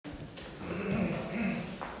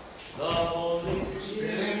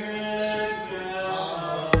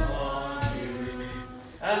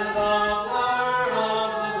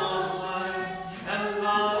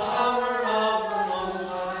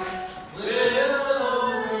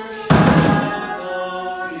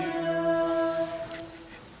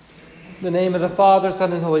In the name of the Father,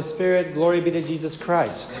 Son, and Holy Spirit, glory be to Jesus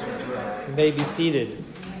Christ. You may be seated.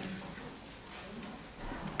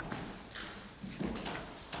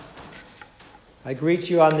 I greet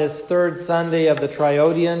you on this third Sunday of the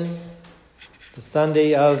Triodian, the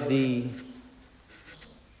Sunday of the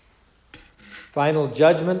final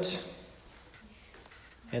judgment,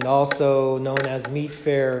 and also known as Meat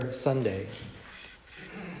Fair Sunday.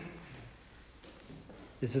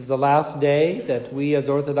 This is the last day that we as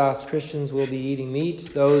Orthodox Christians will be eating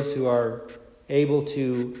meat. Those who are able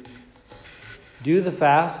to do the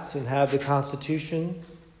fast and have the constitution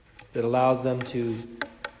that allows them to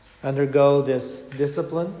undergo this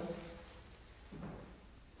discipline.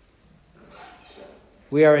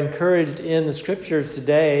 We are encouraged in the scriptures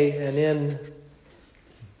today and in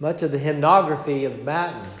much of the hymnography of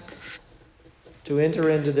Matins to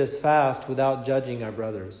enter into this fast without judging our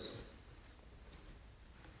brothers.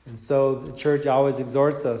 And so the church always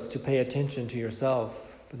exhorts us to pay attention to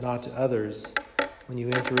yourself, but not to others, when you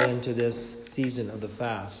enter into this season of the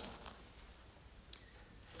fast.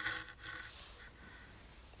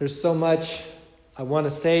 There's so much I want to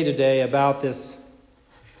say today about this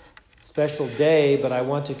special day, but I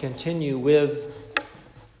want to continue with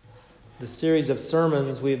the series of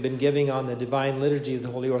sermons we've been giving on the Divine Liturgy of the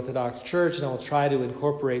Holy Orthodox Church, and I'll try to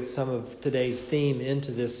incorporate some of today's theme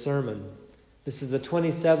into this sermon. This is the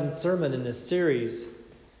 27th sermon in this series.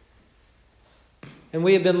 And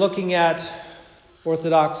we have been looking at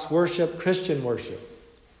Orthodox worship, Christian worship,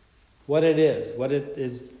 what it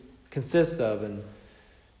is, consists of,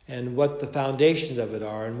 and what the foundations of it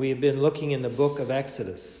are. And we have been looking in the book of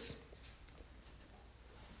Exodus.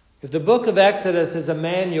 If the book of Exodus is a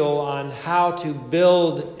manual on how to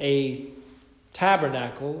build a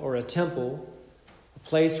tabernacle or a temple, a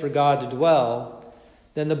place for God to dwell,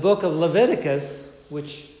 then the book of Leviticus,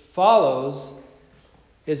 which follows,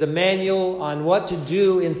 is a manual on what to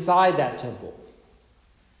do inside that temple.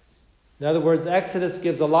 In other words, Exodus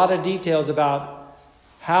gives a lot of details about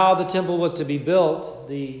how the temple was to be built,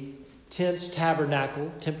 the tent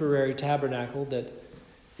tabernacle, temporary tabernacle that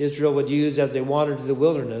Israel would use as they wandered through the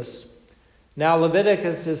wilderness. Now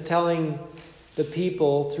Leviticus is telling the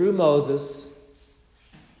people through Moses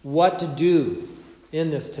what to do in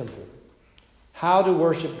this temple. How to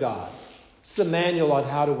worship God. This is a manual on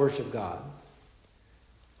how to worship God.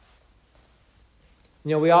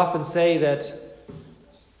 You know, we often say that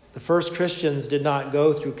the first Christians did not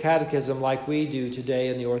go through catechism like we do today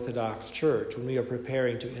in the Orthodox Church when we are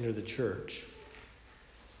preparing to enter the church.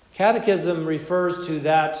 Catechism refers to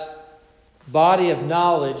that body of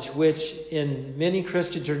knowledge which in many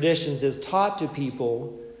Christian traditions is taught to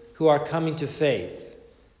people who are coming to faith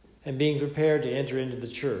and being prepared to enter into the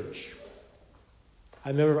church. I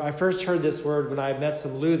remember I first heard this word when I met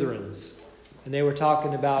some Lutherans, and they were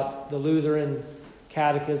talking about the Lutheran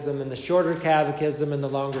catechism and the shorter catechism and the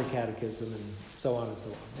longer catechism and so on and so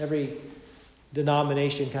on. Every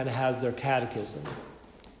denomination kind of has their catechism.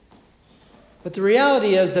 But the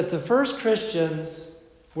reality is that the first Christians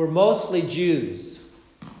were mostly Jews,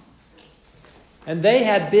 and they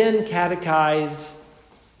had been catechized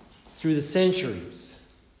through the centuries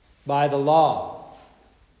by the law,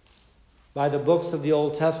 by the books of the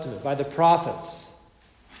Old Testament, by the prophets.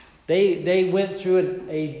 They went through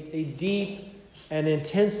a deep and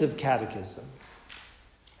intensive catechism.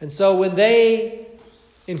 And so when they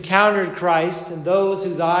encountered Christ, and those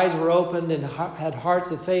whose eyes were opened and had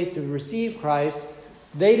hearts of faith to receive Christ,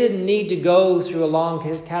 they didn't need to go through a long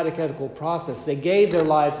catechetical process. They gave their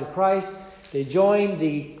lives to Christ, they joined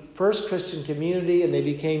the first Christian community, and they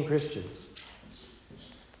became Christians.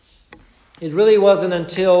 It really wasn't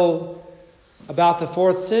until about the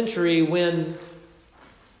 4th century when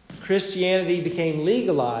Christianity became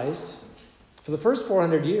legalized. For the first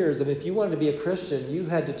 400 years, if you wanted to be a Christian, you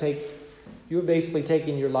were basically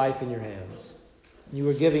taking your life in your hands. You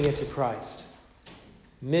were giving it to Christ.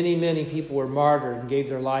 Many, many people were martyred and gave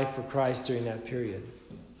their life for Christ during that period.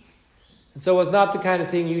 And so it was not the kind of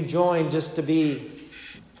thing you joined just to be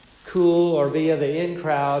cool or be the in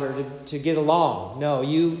crowd or to get along. No,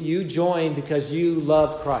 you joined because you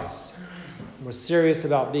loved Christ. We're serious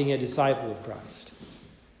about being a disciple of Christ.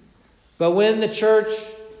 But when the church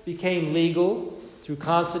became legal through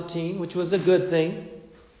Constantine, which was a good thing,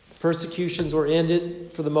 persecutions were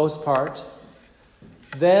ended for the most part,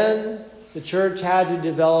 then the church had to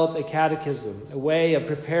develop a catechism, a way of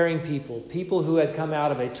preparing people who had come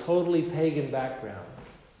out of a totally pagan background.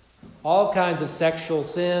 All kinds of sexual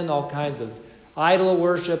sin, all kinds of idol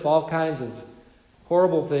worship, all kinds of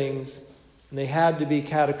horrible things, and they had to be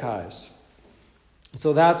catechized.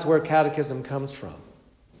 So that's where catechism comes from.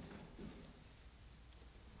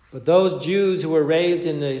 But those Jews who were raised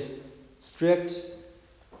in the strict,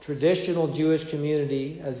 traditional Jewish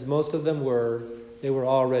community, as most of them were, they were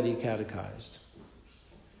already catechized.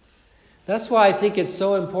 That's why I think it's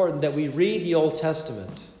so important that we read the Old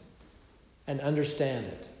Testament and understand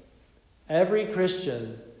it. Every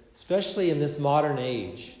Christian, especially in this modern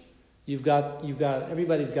age,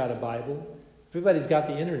 everybody's got a Bible. Everybody's got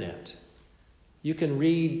the internet. You can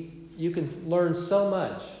learn so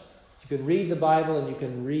much. You can read the Bible and you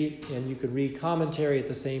can read commentary at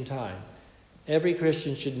the same time. Every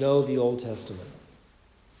Christian should know the Old Testament.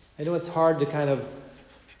 I know it's hard to kind of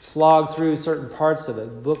slog through certain parts of it.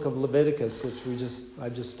 The book of Leviticus, which I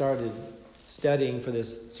just started studying for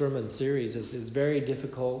this sermon series, is very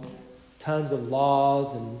difficult. Tons of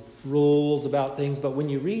laws and rules about things. But when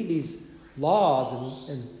you read these laws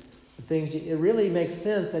and things, it really makes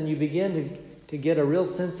sense, and you begin to get a real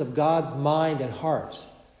sense of God's mind and heart,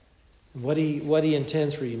 and what he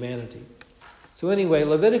intends for humanity. So anyway,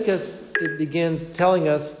 Leviticus, it begins telling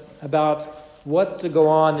us about what's to go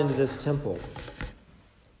on into this temple.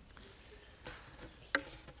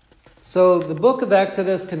 So the book of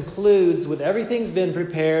Exodus concludes with everything's been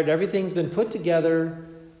prepared, everything's been put together,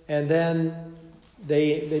 and then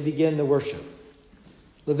they begin the worship.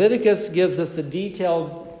 Leviticus gives us the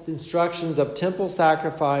detailed instructions of temple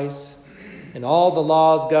sacrifice and all the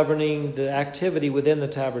laws governing the activity within the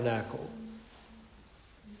tabernacle.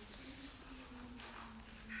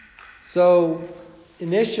 So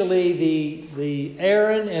initially the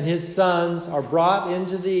Aaron and his sons are brought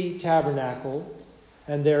into the tabernacle,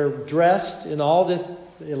 and they're dressed in all this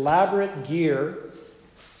elaborate gear,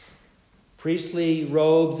 priestly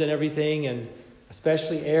robes and everything, and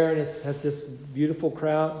especially Aaron has this beautiful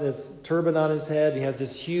crown, this turban on his head. He has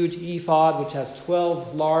this huge ephod, which has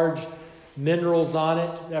 12 large minerals on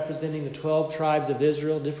it, representing the 12 tribes of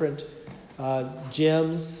Israel, different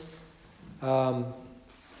gems,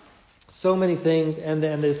 so many things. And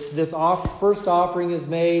then this first offering is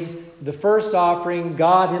made. The first offering,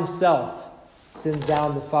 God himself sends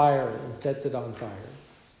down the fire and sets it on fire.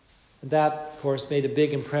 And that, of course, made a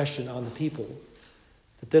big impression on the people.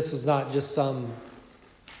 That this was not just some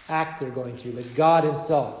act they're going through, but God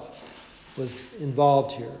himself was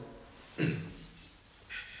involved here.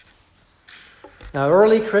 Now,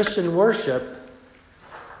 early Christian worship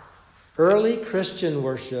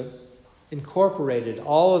incorporated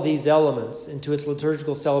all of these elements into its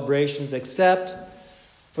liturgical celebrations, except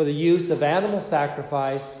for the use of animal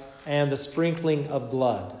sacrifice and the sprinkling of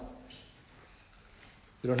blood.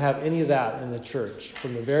 We don't have any of that in the church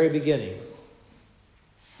from the very beginning.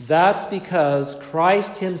 That's because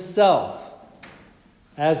Christ himself,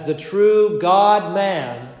 as the true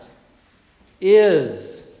God-man,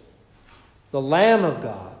 is the Lamb of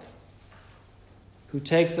God who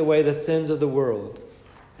takes away the sins of the world.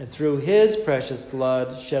 And through his precious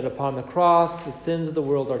blood shed upon the cross, the sins of the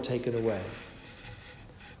world are taken away.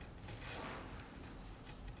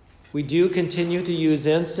 We do continue to use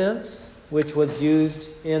incense, which was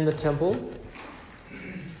used in the temple.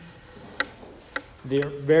 The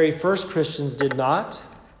very first Christians did not,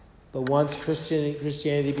 but once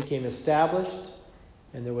Christianity became established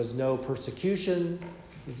and there was no persecution,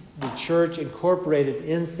 the church incorporated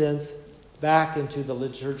incense back into the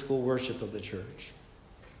liturgical worship of the church.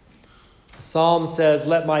 The psalm says,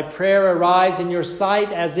 "Let my prayer arise in your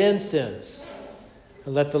sight as incense,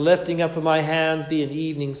 and let the lifting up of my hands be an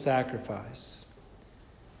evening sacrifice."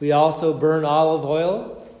 We also burn olive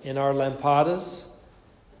oil in our lampadas.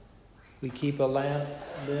 We keep a lamp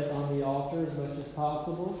lit on the altar as much as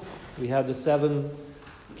possible. We have the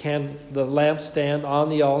lampstand on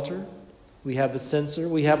the altar. We have the censer.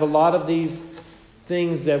 We have a lot of these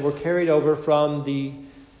things that were carried over from the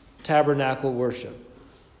tabernacle worship.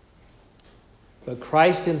 But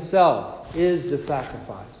Christ himself is the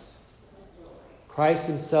sacrifice. Christ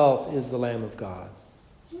himself is the Lamb of God.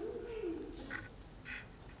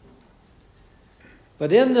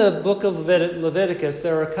 But in the book of Leviticus,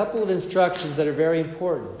 there are a couple of instructions that are very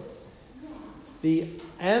important. The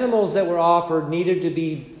animals that were offered needed to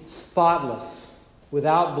be spotless,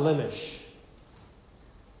 without blemish.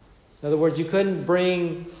 In other words, you couldn't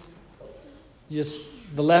bring just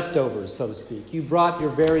the leftovers, so to speak. You brought your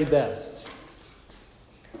very best.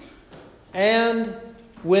 And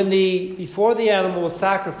before the animal was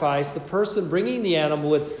sacrificed, the person bringing the animal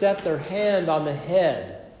would set their hand on the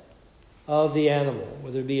head of the animal,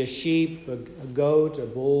 whether it be a sheep, a goat, a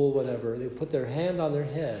bull, whatever. They put their hand on their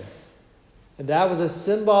head. And that was a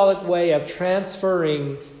symbolic way of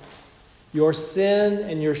transferring your sin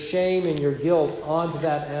and your shame and your guilt onto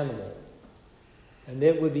that animal. And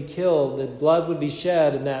it would be killed, the blood would be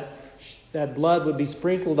shed, and that that blood would be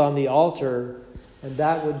sprinkled on the altar, and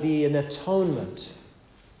that would be an atonement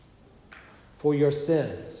for your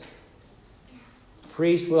sins. The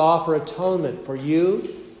priest would offer atonement for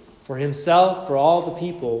you, for himself, for all the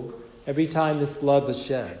people, every time this blood was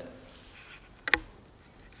shed.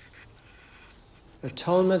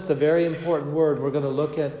 Atonement's a very important word. We're going to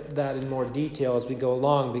look at that in more detail as we go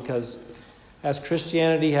along, because as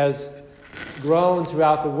Christianity has grown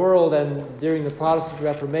throughout the world and during the Protestant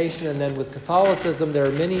Reformation and then with Catholicism, there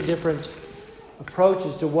are many different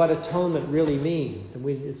approaches to what atonement really means. And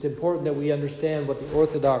it's important that we understand what the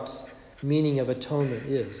Orthodox meaning of atonement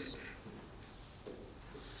is.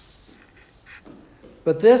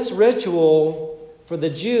 But this ritual for the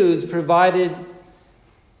Jews provided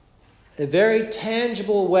a very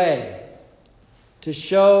tangible way to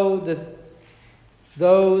show that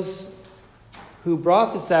those who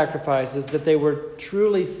brought the sacrifices that they were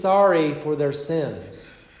truly sorry for their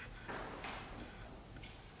sins.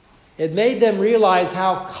 It made them realize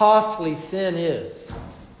how costly sin is,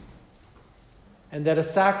 and that a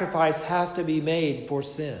sacrifice has to be made for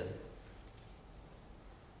sin.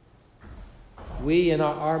 We, in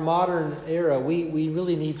our modern era, we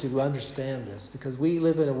really need to understand this, because we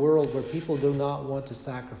live in a world where people do not want to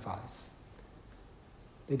sacrifice.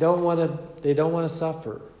 They don't want to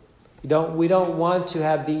suffer. We don't want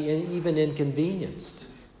to be even inconvenienced.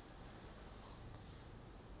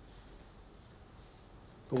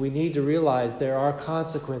 But we need to realize there are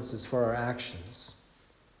consequences for our actions,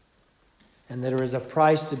 and that there is a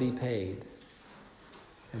price to be paid.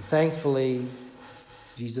 And thankfully,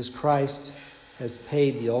 Jesus Christ has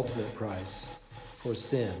paid the ultimate price for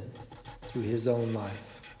sin through his own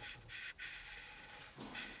life.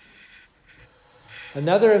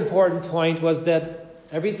 Another important point was that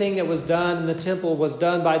everything that was done in the temple was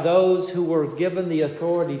done by those who were given the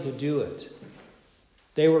authority to do it.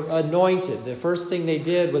 They were anointed. The first thing they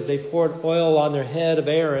did was they poured oil on their head of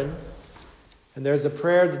Aaron. And there's a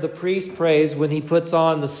prayer that the priest prays when he puts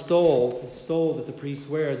on the stole that the priest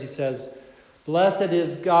wears. He says, "Blessed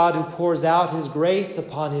is God who pours out his grace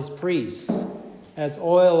upon his priests, as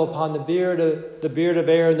oil upon the beard of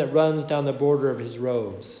Aaron that runs down the border of his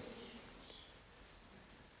robes."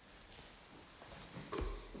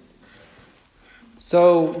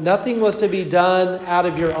 So nothing was to be done out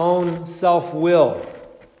of your own self-will,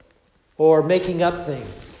 or making up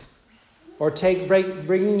things, or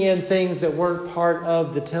bringing in things that weren't part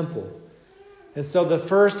of the temple. And so the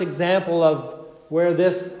first example of where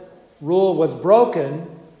this rule was broken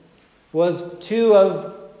was two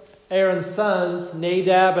of Aaron's sons,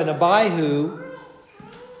 Nadab and Abihu,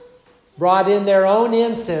 brought in their own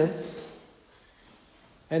incense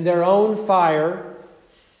and their own fire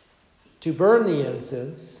to burn the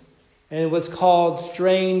incense, and it was called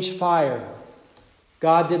strange fire.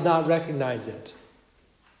 God did not recognize it.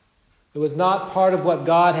 It was not part of what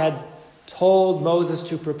God had told Moses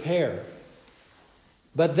to prepare.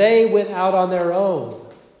 But they went out on their own,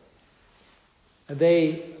 and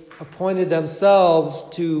they appointed themselves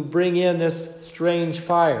to bring in this strange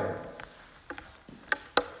fire.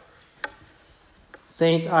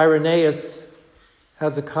 St. Irenaeus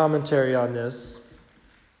has a commentary on this.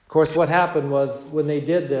 Of course, what happened was when they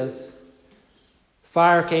did this,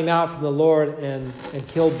 fire came out from the Lord and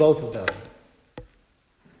killed both of them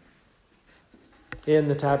in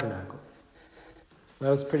the tabernacle. That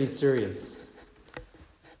was pretty serious.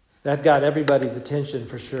 That got everybody's attention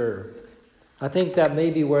for sure. I think that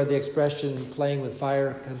may be where the expression "playing with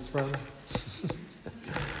fire" comes from.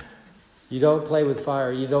 You don't play with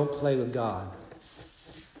fire. You don't play with God.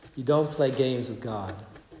 You don't play games with God.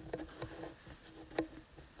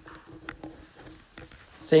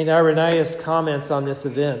 St. Irenaeus comments on this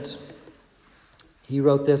event. He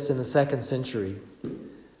wrote this in the 2nd century.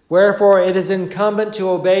 "Wherefore it is incumbent to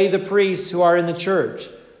obey the priests who are in the church,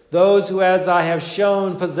 those who, as I have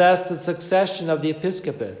shown, possess the succession of the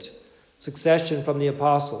episcopate, succession from the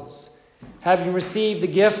apostles, having received the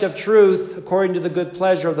gift of truth according to the good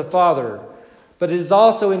pleasure of the Father. But it is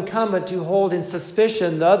also incumbent to hold in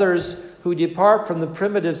suspicion the others who depart from the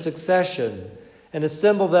primitive succession, and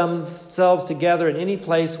assemble themselves together in any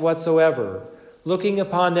place whatsoever, looking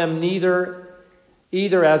upon them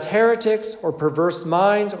either as heretics or perverse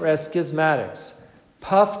minds, or as schismatics,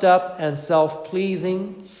 puffed up and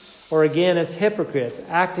self-pleasing, or again as hypocrites,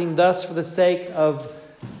 acting thus for the sake of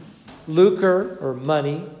lucre or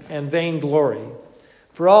money and vainglory.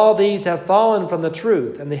 For all these have fallen from the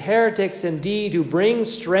truth, and the heretics indeed who bring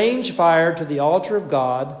strange fire to the altar of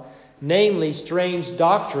God, namely strange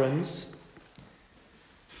doctrines,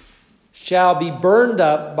 shall be burned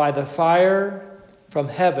up by the fire from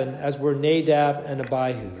heaven, as were Nadab and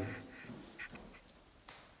Abihu."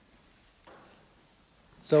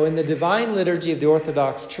 So in the divine liturgy of the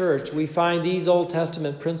Orthodox Church, we find these Old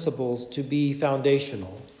Testament principles to be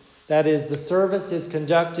foundational. That is, the service is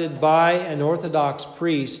conducted by an Orthodox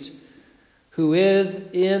priest who is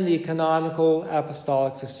in the canonical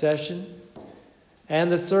apostolic succession, and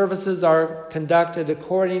the services are conducted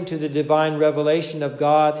according to the divine revelation of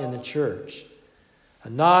God in the Church,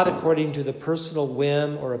 and not according to the personal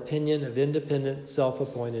whim or opinion of independent,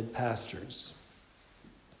 self-appointed pastors.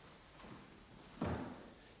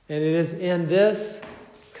 And it is in this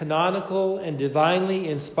canonical and divinely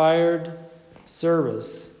inspired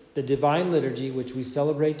service, the divine liturgy which we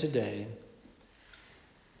celebrate today,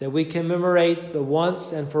 that we commemorate the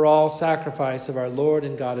once and for all sacrifice of our Lord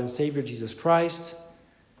and God and Savior Jesus Christ,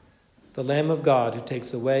 the Lamb of God who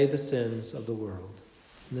takes away the sins of the world.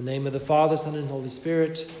 In the name of the Father, Son, and Holy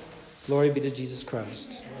Spirit, glory be to Jesus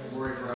Christ.